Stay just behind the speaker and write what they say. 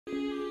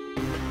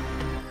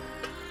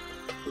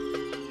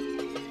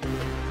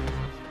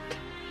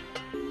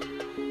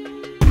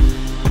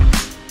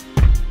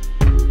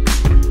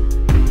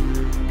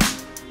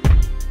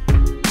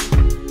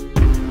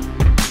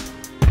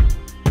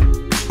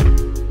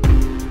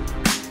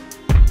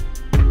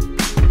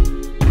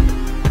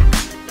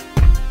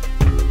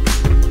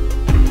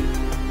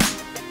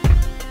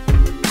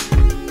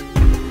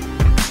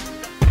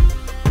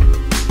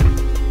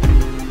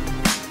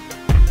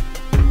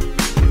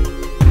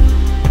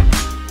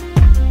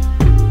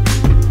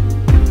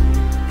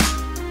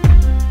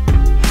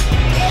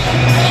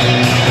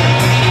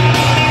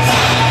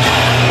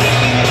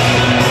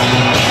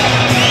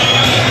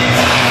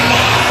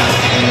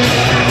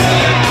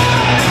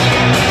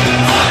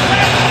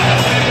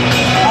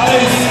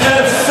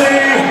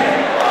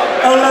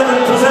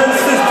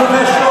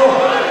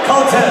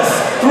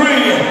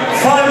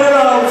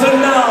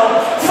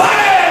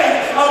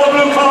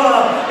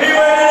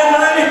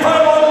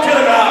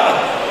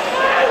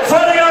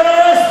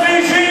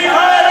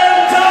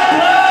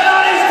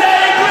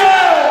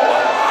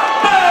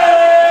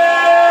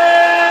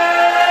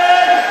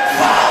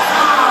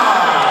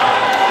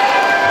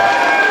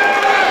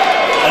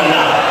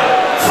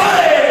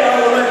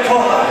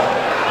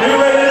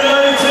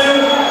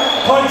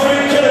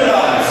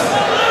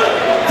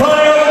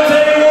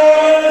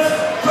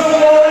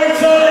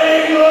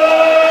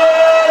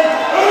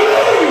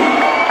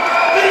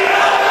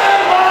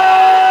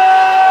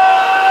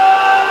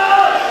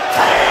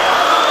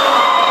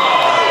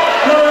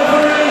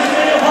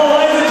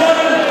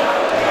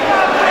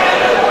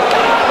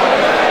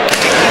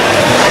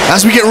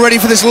As we get ready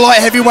for this light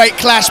heavyweight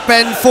clash,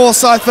 Ben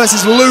Forsyth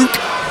versus Luke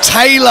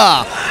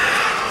Taylor.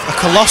 A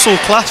colossal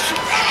clash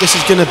this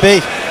is going to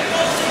be.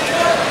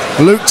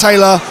 Luke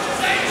Taylor,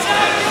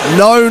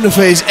 known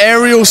for his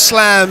aerial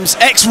slams,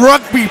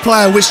 ex-rugby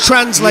player, which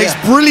translates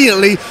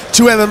brilliantly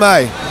to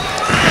MMA.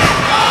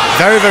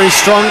 Very, very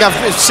strong.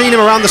 I've seen him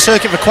around the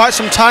circuit for quite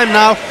some time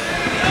now.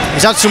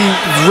 He's had some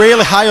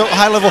really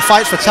high-level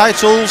fights for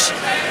titles,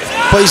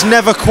 but he's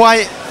never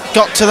quite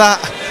got to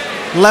that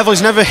level.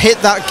 He's never hit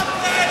that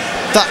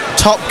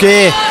top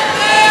gear.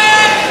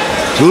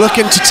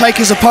 Looking to take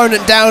his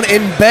opponent down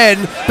in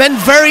Ben. Ben,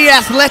 very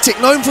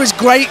athletic, known for his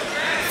great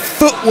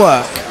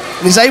footwork,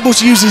 and is able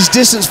to use his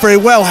distance very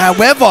well.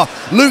 However,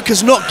 Luke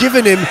has not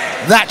given him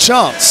that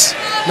chance.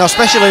 Now,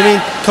 especially, I mean,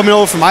 coming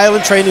over from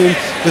Ireland, training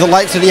with the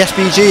likes of the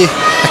SBG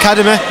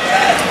Academy,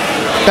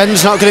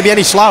 Ben's not going to be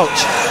any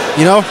slouch.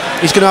 You know,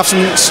 he's going to have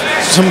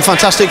some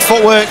fantastic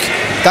footwork.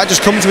 That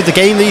just comes with the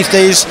game these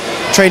days,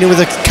 training with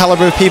the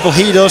calibre of people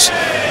he does.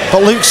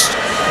 But Luke's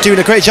doing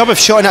a great job of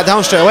shutting that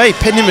down straight away,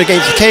 pinning him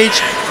against the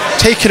cage,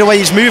 taking away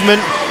his movement,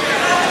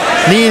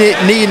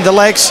 kneeing the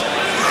legs.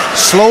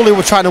 Slowly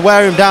we're trying to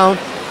wear him down.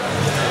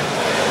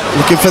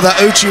 Looking for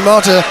that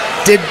Uchimata,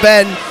 did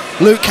Ben.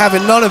 Luke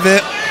having none of it.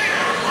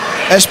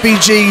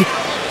 SBG,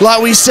 like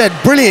we said,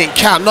 brilliant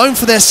camp, known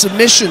for their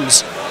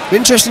submissions.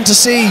 Interesting to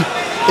see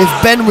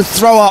if Ben would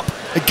throw up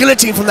a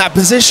guillotine from that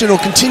position or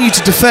continue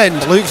to defend.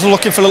 Luke's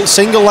looking for a little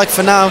single leg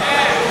for now.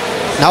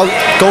 Now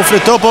going for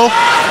the double.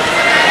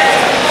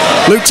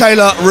 Luke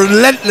Taylor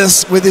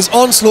relentless with his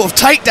onslaught of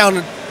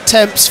takedown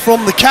attempts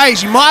from the cage.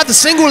 He might have the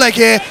single leg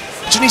here,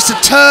 just needs to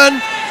turn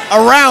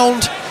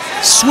around,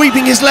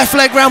 sweeping his left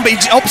leg round, but he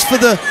opts for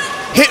the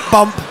hip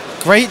bump.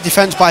 Great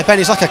defense by Ben.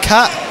 He's like a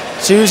cat.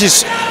 As soon as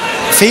his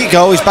feet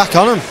go, he's back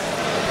on him.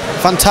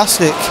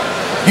 Fantastic.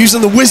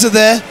 Using the whizzer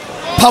there,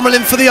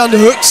 pummeling for the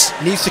underhooks.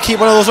 Needs to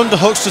keep one of those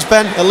underhooks, does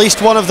Ben? At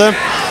least one of them.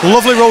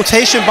 Lovely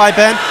rotation by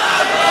Ben.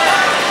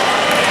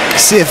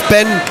 See if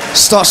Ben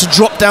starts to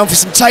drop down for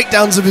some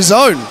takedowns of his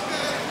own.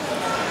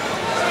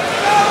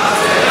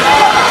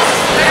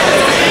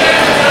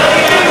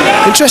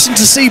 Interesting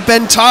to see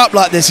Ben tie up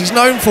like this. He's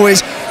known for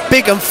his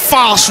big and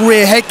fast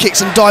rear head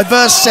kicks and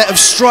diverse set of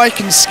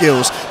striking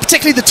skills,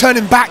 particularly the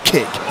turning back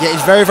kick. Yeah,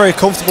 he's very, very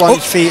comfortable on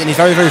his feet and he's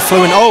very, very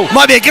fluent. Oh,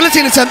 might be a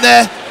guillotine attempt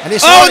there. And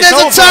there's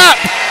a tap.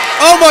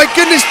 Oh my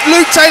goodness,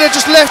 Luke Taylor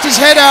just left his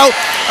head out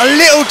a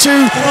little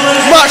too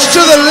much to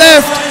the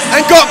left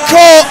and got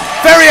caught.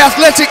 Very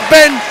athletic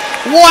Ben.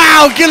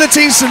 Wow,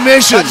 guillotine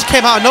submission. That just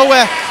came out of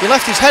nowhere. He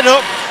left his head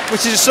up,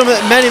 which is something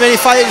that many, many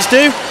fighters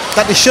do,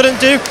 that they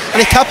shouldn't do, and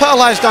he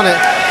capitalised on it.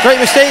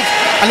 Great mistake,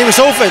 and he was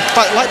over,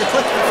 like the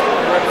clip.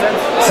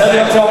 Send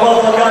it up to our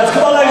welcome guys.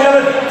 Come on, ladies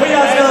and gentlemen, put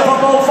your hands together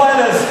for both.